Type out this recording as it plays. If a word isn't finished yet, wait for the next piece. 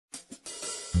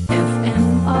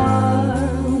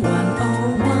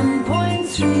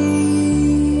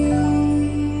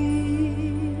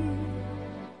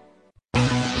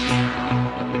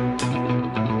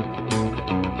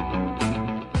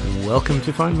welcome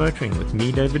to Fine Motoring with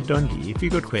me, David Dondi. If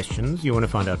you've got questions, you want to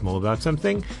find out more about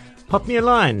something, pop me a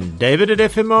line,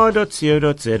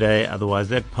 david@fmr.co.za, otherwise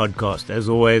that podcast, as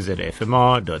always, at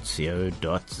fmr.co.za.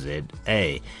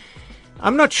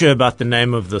 I'm not sure about the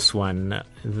name of this one.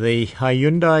 The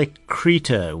Hyundai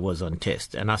Creta was on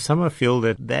test, and I somehow feel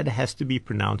that has to be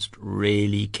pronounced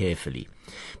really carefully.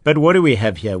 But what do we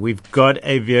have here? We've got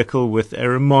a vehicle with a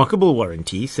remarkable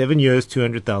warranty, 7 years,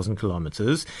 200,000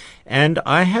 kilometers, and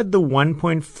I had the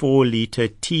 1.4-litre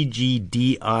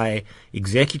TGDI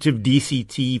executive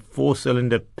DCT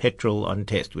 4-cylinder petrol on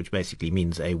test, which basically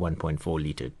means a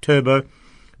 1.4-litre turbo,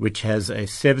 which has a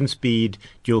 7-speed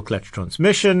dual-clutch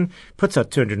transmission, puts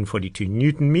out 242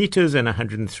 newton meters and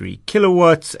 103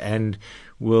 kilowatts, and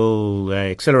will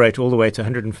accelerate all the way to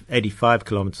 185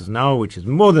 kilometers an hour, which is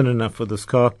more than enough for this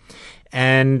car,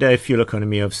 and a fuel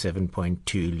economy of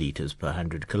 7.2 liters per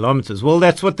 100 kilometers. Well,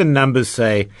 that's what the numbers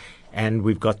say, and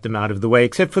we've got them out of the way,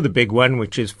 except for the big one,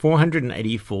 which is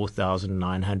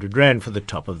 484,900 Rand for the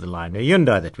top-of-the-line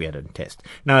Hyundai that we had on test.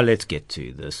 Now let's get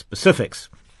to the specifics.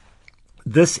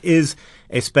 This is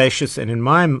a spacious and, in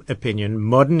my opinion,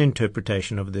 modern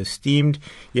interpretation of the esteemed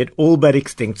yet all but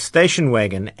extinct station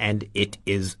wagon, and it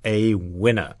is a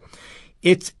winner.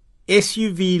 It's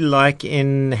SUV-like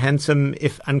in handsome,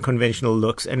 if unconventional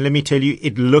looks, and let me tell you,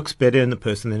 it looks better in the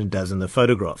person than it does in the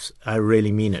photographs. I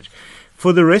really mean it.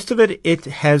 For the rest of it, it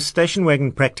has station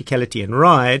wagon practicality and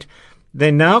ride.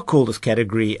 They now call this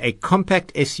category a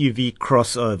compact SUV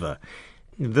crossover.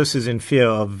 This is in fear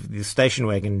of the station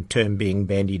wagon term being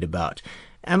bandied about.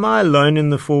 Am I alone in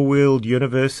the four-wheeled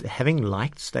universe having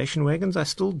liked station wagons? I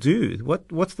still do.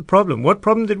 What's the problem? What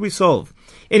problem did we solve?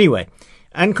 Anyway,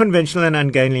 unconventional and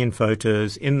ungainly in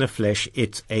photos, in the flesh,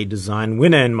 it's a design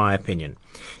winner in my opinion.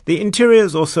 The interior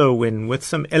is also a win with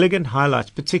some elegant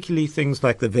highlights, particularly things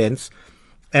like the vents.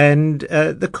 And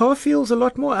the car feels a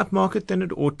lot more upmarket than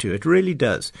it ought to. It really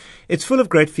does. It's full of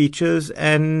great features,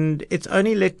 and it's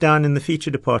only let down in the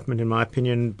feature department, in my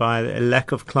opinion, by a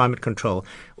lack of climate control,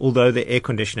 although the air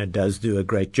conditioner does do a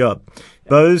great job.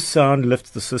 Bose sound lifts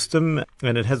the system,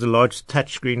 and it has a large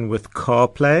touchscreen with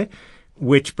CarPlay,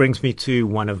 which brings me to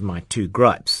one of my two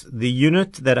gripes. The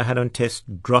unit that I had on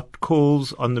test dropped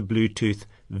calls on the Bluetooth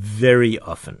very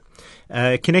often.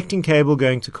 Connecting cable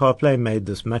going to CarPlay made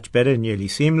this much better, nearly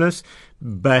seamless,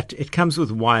 but it comes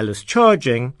with wireless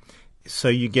charging, so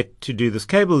you get to do this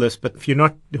cableless, but if you're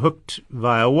not hooked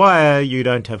via wire, you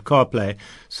don't have CarPlay,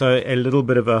 so a little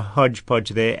bit of a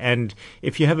hodgepodge there, and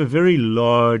if you have a very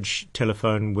large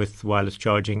telephone with wireless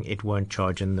charging, it won't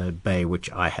charge in the bay, which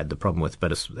I had the problem with,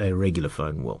 but a regular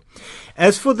phone will.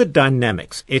 As for the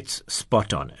dynamics, it's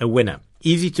spot on, a winner.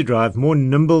 Easy to drive, more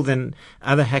nimble than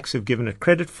other hacks have given it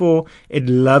credit for. It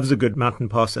loves a good mountain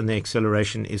pass, and the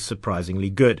acceleration is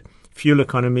surprisingly good. Fuel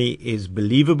economy is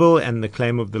believable, and the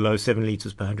claim of the low 7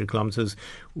 liters per 100 kilometers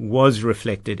was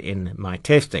reflected in my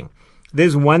testing.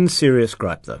 There's one serious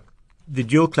gripe, though. The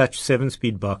dual-clutch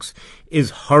 7-speed box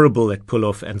is horrible at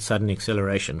pull-off and sudden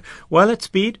acceleration. While at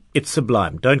speed, it's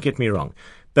sublime, don't get me wrong.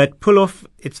 But pull-off,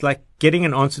 it's like getting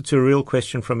an answer to a real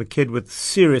question from a kid with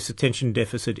serious attention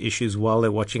deficit issues while they're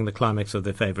watching the climax of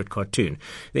their favorite cartoon.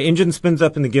 The engine spins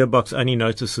up and the gearbox only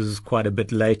notices quite a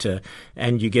bit later,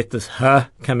 and you get this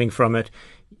coming from it.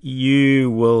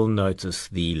 You will notice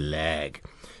the lag.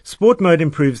 Sport mode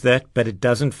improves that, but it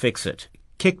doesn't fix it.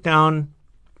 Kick down,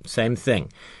 same thing.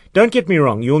 Don't get me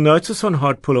wrong, you'll notice on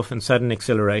hard pull-off and sudden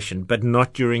acceleration, but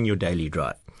not during your daily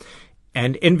drive.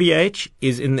 And NVH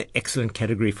is in the excellent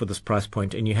category for this price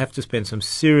point, and you have to spend some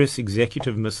serious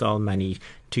executive missile money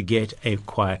to get a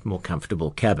quiet, more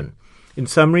comfortable cabin. In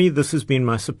summary, this has been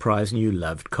my surprise new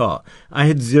loved car. I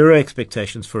had zero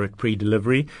expectations for it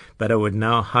pre-delivery, but I would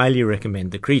now highly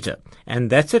recommend the Creta. And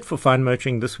that's it for Fine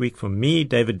Motoring this week from me,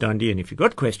 David Dondi. And if you've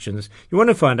got questions, you want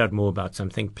to find out more about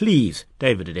something, please,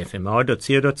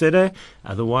 david@fmr.co.za.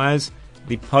 Otherwise,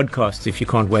 the podcast, if you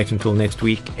can't wait until next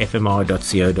week,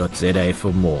 fmr.co.za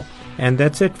for more. And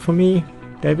that's it for me,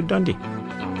 David Dondi.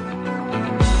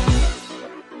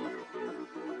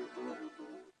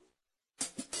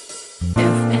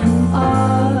 FM